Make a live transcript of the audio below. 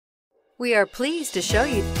We are pleased to show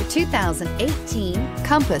you the 2018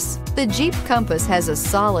 Compass. The Jeep Compass has a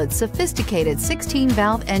solid, sophisticated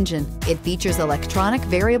 16-valve engine. It features electronic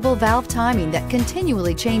variable valve timing that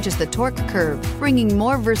continually changes the torque curve, bringing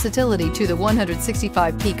more versatility to the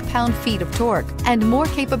 165 peak pound-feet of torque and more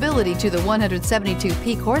capability to the 172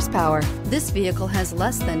 peak horsepower. This vehicle has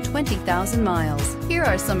less than 20,000 miles. Here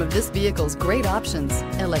are some of this vehicle's great options: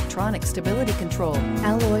 electronic stability control,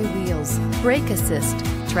 alloy wheels, brake assist,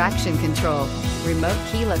 traction control, remote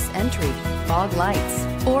keyless entry, fog lights,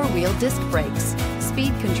 four-wheel disc brakes,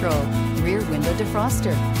 speed control, rear window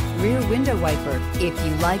defroster, rear window wiper. If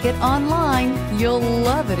you like it online, you'll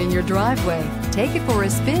love it in your driveway. Take it for a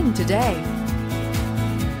spin today.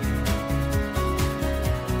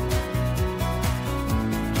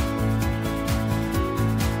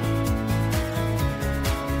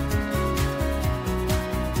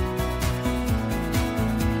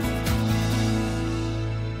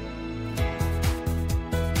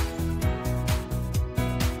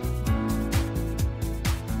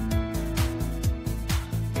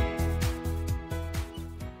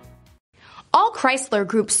 All Chrysler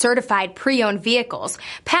Group certified pre-owned vehicles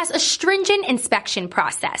pass a stringent inspection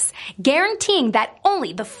process, guaranteeing that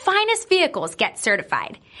only the finest vehicles get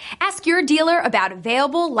certified. Ask your dealer about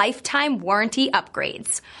available lifetime warranty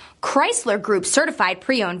upgrades. Chrysler Group certified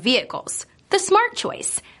pre-owned vehicles, the smart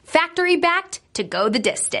choice, factory backed to go the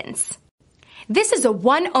distance. This is a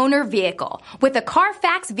one-owner vehicle with a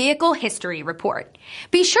CARFAX Vehicle History Report.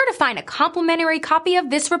 Be sure to find a complimentary copy of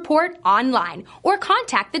this report online or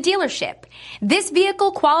contact the dealership. This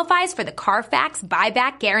vehicle qualifies for the CARFAX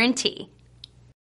Buyback Guarantee.